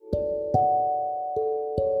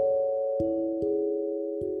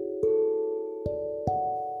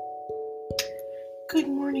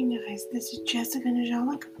guys. This is Jessica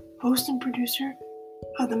Najalik, host and producer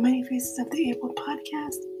of the Many Faces of the Able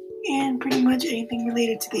podcast and pretty much anything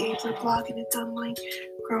related to the Able blog and its online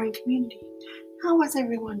growing community. How was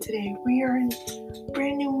everyone today? We are in a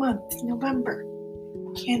brand new month, November.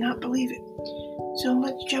 Cannot believe it. So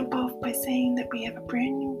let's jump off by saying that we have a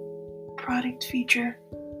brand new product feature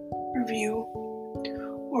review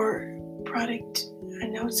or product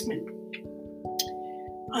announcement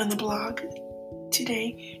on the blog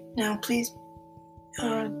today. Now please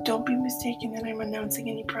don't be mistaken that I'm announcing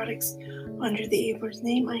any products under the Abler's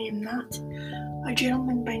name. I am not. A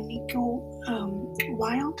gentleman by Nico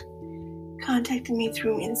Wild contacted me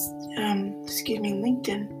through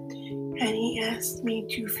LinkedIn, and he asked me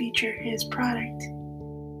to feature his product,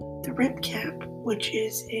 the Rib Cap, which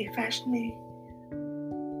is a fashionable,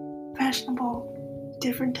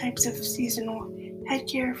 different types of seasonal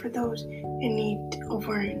headgear for those in need of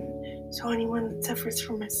wearing. So anyone that suffers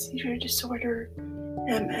from a seizure disorder,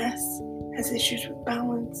 MS, has issues with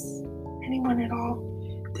balance, anyone at all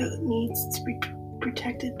that needs to be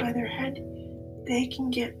protected by their head, they can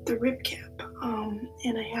get the Rib Cap.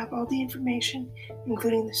 And I have all the information,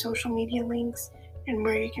 including the social media links and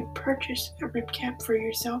where you can purchase a Rib Cap for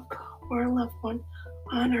yourself or a loved one,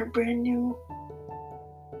 on our brand new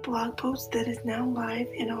blog post that is now live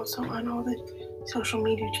and also on all the social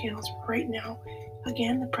media channels right now.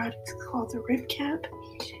 Again, the product is called the Rib Cap.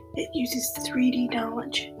 It uses 3D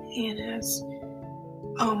knowledge and has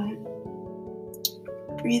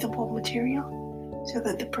breathable material so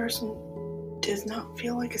that the person does not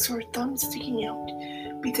feel like a sore thumb sticking out,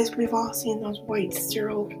 because we've all seen those white,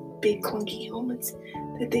 sterile, big, clunky helmets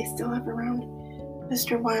that they still have around.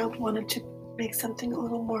 Mr. Wild wanted to make something a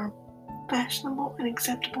little more fashionable and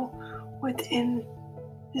acceptable within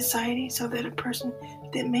society, so that a person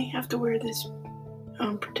that may have to wear this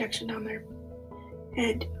protection on their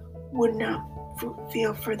head would not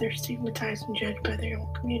feel further stigmatized and judged by their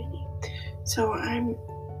own community. So I'm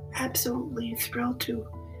absolutely thrilled to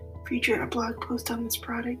feature a blog post on this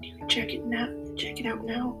product. You can check it out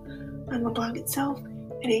now on the blog itself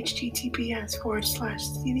at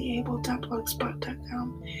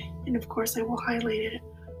https://seetheable.blogspot.com, and of course I will highlight it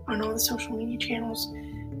on all the social media channels,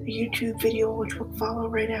 the YouTube video which will follow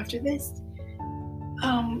right after this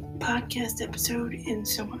podcast episode, and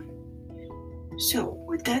so on. So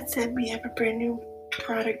with that said, we have a brand new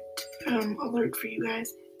product alert for you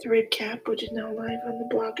guys, the Rib Cap, which is now live on the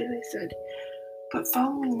blog, as I said. But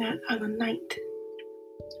following that, on the 9th,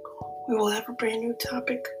 we will have a brand new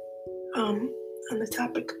topic on the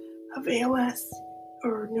topic of ALS,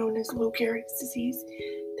 or known as Lou Gehrig's disease.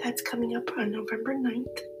 That's coming up on November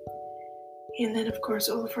 9th. And then, of course,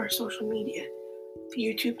 all of our social media. The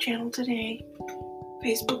YouTube channel today,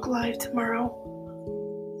 Facebook Live tomorrow,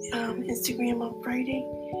 Instagram on Friday,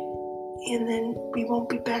 and then we won't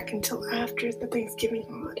be back until after the Thanksgiving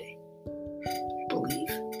holiday, I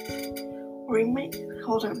believe. Or we might,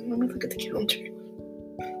 hold on, let me look at the calendar.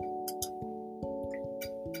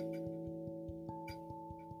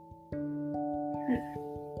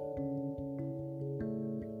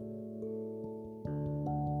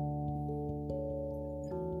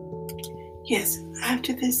 Yes,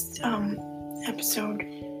 after this episode,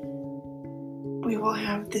 we will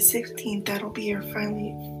have the 16th. That'll be our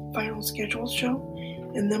final scheduled show,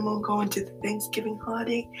 and then we'll go into the Thanksgiving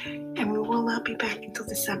holiday, and we will not be back until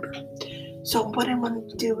December. So what I wanted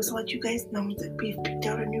to do is let you guys know that we've picked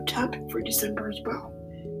out a new topic for December as well.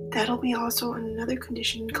 That'll be also on another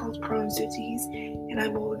condition called Crohn's disease, and I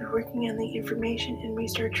will be working on the information and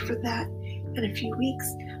research for that in a few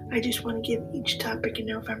weeks. I just want to give each topic in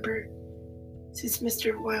November, since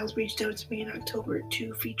Mr. Wild reached out to me in October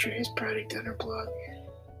to feature his product on our blog,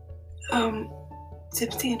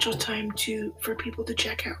 substantial time for people to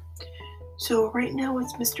check out. So right now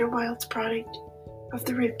it's Mr. Wild's product of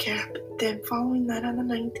the Rib Cap. Then following that on the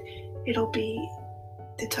 9th, it'll be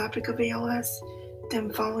the topic of ALS. Then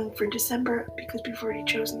following for December, because we've already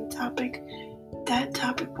chosen the topic, that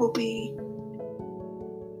topic will be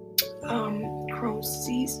Crohn's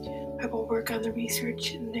disease. I will work on the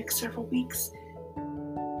research in the next several weeks.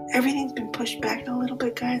 Everything's been pushed back a little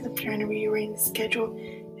bit, guys. I'm trying to rearrange the schedule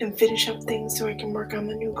and finish up things so I can work on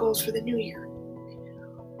the new goals for the new year.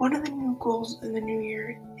 One of the new goals in the new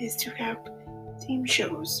year is to have theme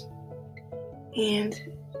shows, and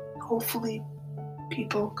hopefully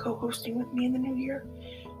people co-hosting with me in the new year.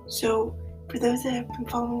 So for those that have been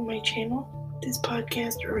following my channel, this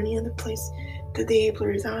podcast, or any other place that the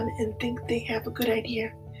Abler is on, and think they have a good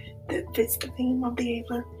idea that fits the theme of the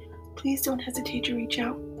Abler, please don't hesitate to reach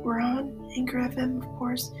out. We're on Anchor FM, of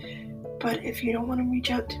course, but if you don't want to reach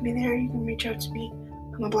out to me there, you can reach out to me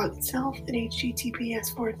on the blog itself at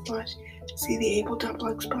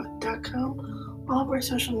https://seetheable.blogspot.com. All of our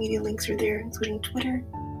social media links are there, including Twitter,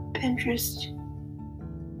 Pinterest,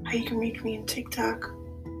 how you can reach me on TikTok,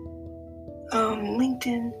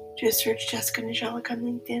 LinkedIn. Just search Jessica Najalik on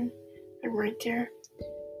LinkedIn. I'm right there.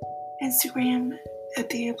 Instagram at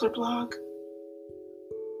the Abler blog.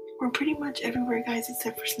 We're pretty much everywhere, guys,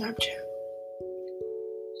 except for Snapchat.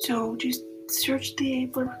 So just search the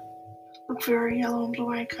Abler, look for our yellow and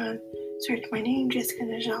blue icon, search my name, Jessica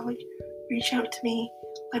Najalik, reach out to me,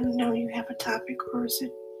 let me know you have a topic or is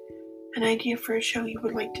it an idea for a show you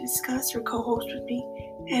would like to discuss or co-host with me,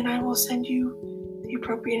 and I will send you the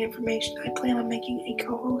appropriate information. I plan on making a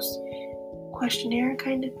co-host questionnaire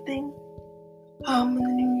kind of thing in the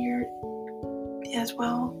new year as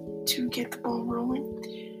well to get the ball rolling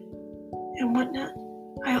and whatnot.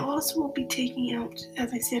 I also will be taking out,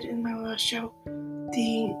 as I said in my last show,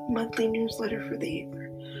 the monthly newsletter for the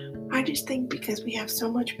Abler. I just think because we have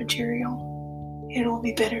so much material, it'll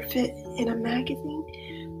be better fit in a magazine.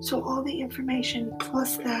 So all the information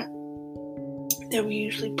plus that we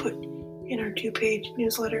usually put in our 2-page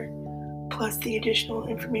newsletter, plus the additional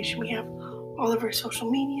information we have, all of our social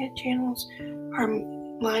media channels, our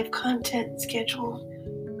live content schedule,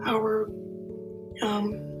 our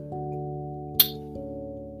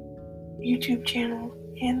YouTube channel,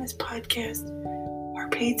 and this podcast, our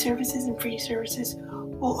paid services and free services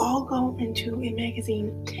will all go into a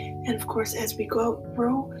magazine. And of course, as we grow,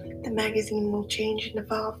 the magazine will change and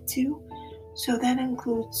evolve too. So that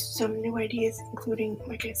includes some new ideas, including,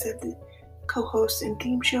 like I said, the co-hosts and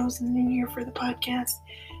theme shows in the new year for the podcast,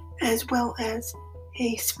 as well as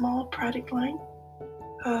a small product line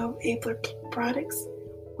of Abler products.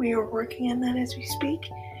 We are working on that as we speak,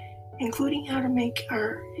 including how to make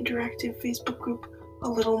our interactive Facebook group a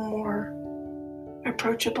little more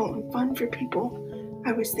approachable and fun for people.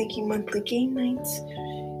 I was thinking monthly game nights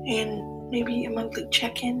and maybe a monthly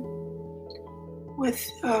check-in with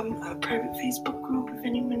a private Facebook group if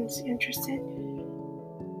anyone's interested.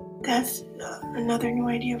 That's another new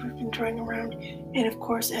idea we've been throwing around. And of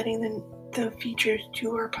course, adding the features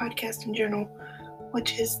to our podcast in general,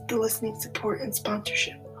 which is the listening support and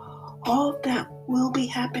sponsorship. All of that will be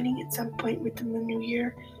happening at some point within the new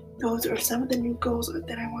year. Those are some of the new goals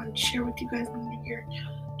that I want to share with you guys in the new year.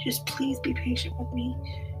 Just please be patient with me,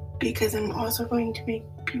 because I'm also going to be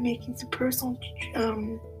making some personal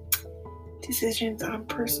decisions on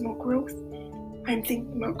personal growth. I'm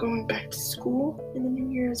thinking about going back to school in the new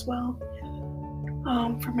year as well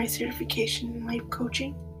for my certification in life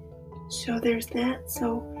coaching. So there's that.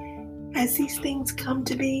 So as these things come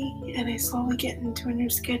to be and I slowly get into a new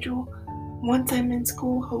schedule, once I'm in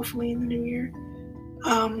school, hopefully in the new year,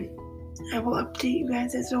 I will update you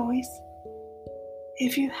guys as always.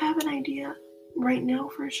 If you have an idea right now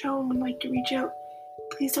for a show and would like to reach out,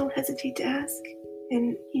 please don't hesitate to ask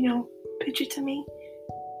and, pitch it to me.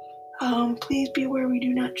 Please be aware we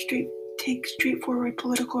do not take straightforward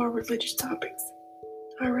political or religious topics.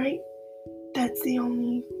 Alright? That's the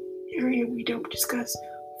only area we don't discuss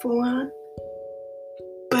full on.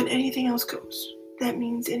 But anything else goes. That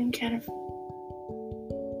means any kind of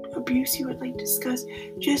abuse you would like to discuss,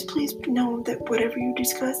 just please know that whatever we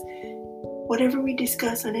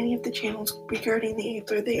discuss on any of the channels regarding the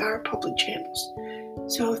Abler, they are public channels.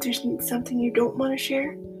 So if there's something you don't want to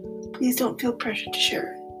share, please don't feel pressured to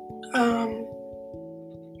share it.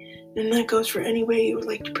 And that goes for any way you would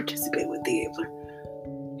like to participate with the Abler.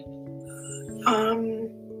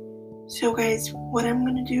 So guys, what I'm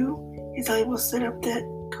going to do is I will set up that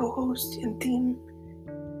co-host and theme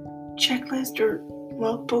checklist or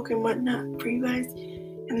logbook and whatnot for you guys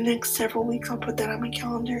in the next several weeks. I'll put that on my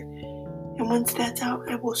calendar, and once that's out,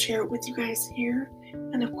 I will share it with you guys here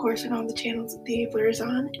and of course on all the channels that the Abler is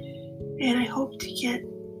on. And I hope to get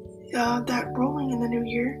that rolling in the new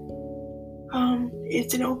year.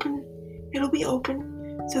 It'll be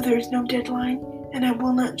open, so there's no deadline, and I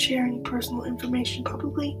will not share any personal information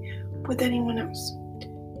publicly with anyone else,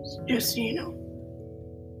 just so you know.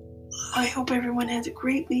 I hope everyone has a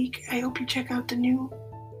great week. I hope you check out the new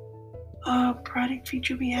product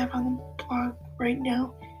feature we have on the blog right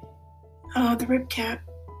now, the Rib Cap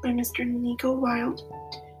by Mr. Nico Wild.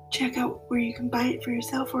 Check out where you can buy it for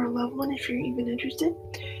yourself or a loved one if you're even interested.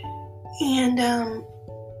 And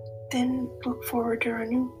then look forward to our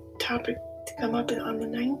new topic to come up on the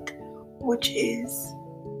 9th, which is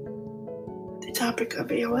the topic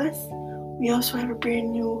of ALS. We also have a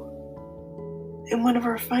brand new and one of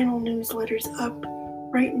our final newsletters up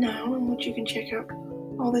right now, in which you can check out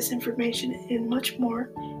all this information and much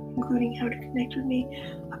more, including how to connect with me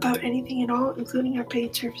about anything at all, including our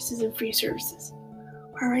paid services and free services.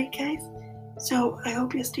 Alright, guys? So I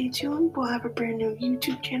hope you stay tuned. We'll have a brand new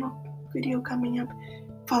YouTube channel video coming up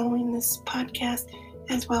following this podcast,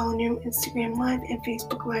 as well as new Instagram Live and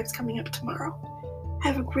Facebook Lives coming up tomorrow.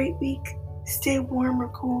 Have a great week. Stay warm or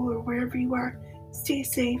cool or wherever you are. Stay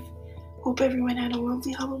safe. Hope everyone had a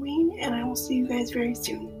lovely Halloween, and I will see you guys very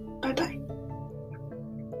soon. Bye-bye.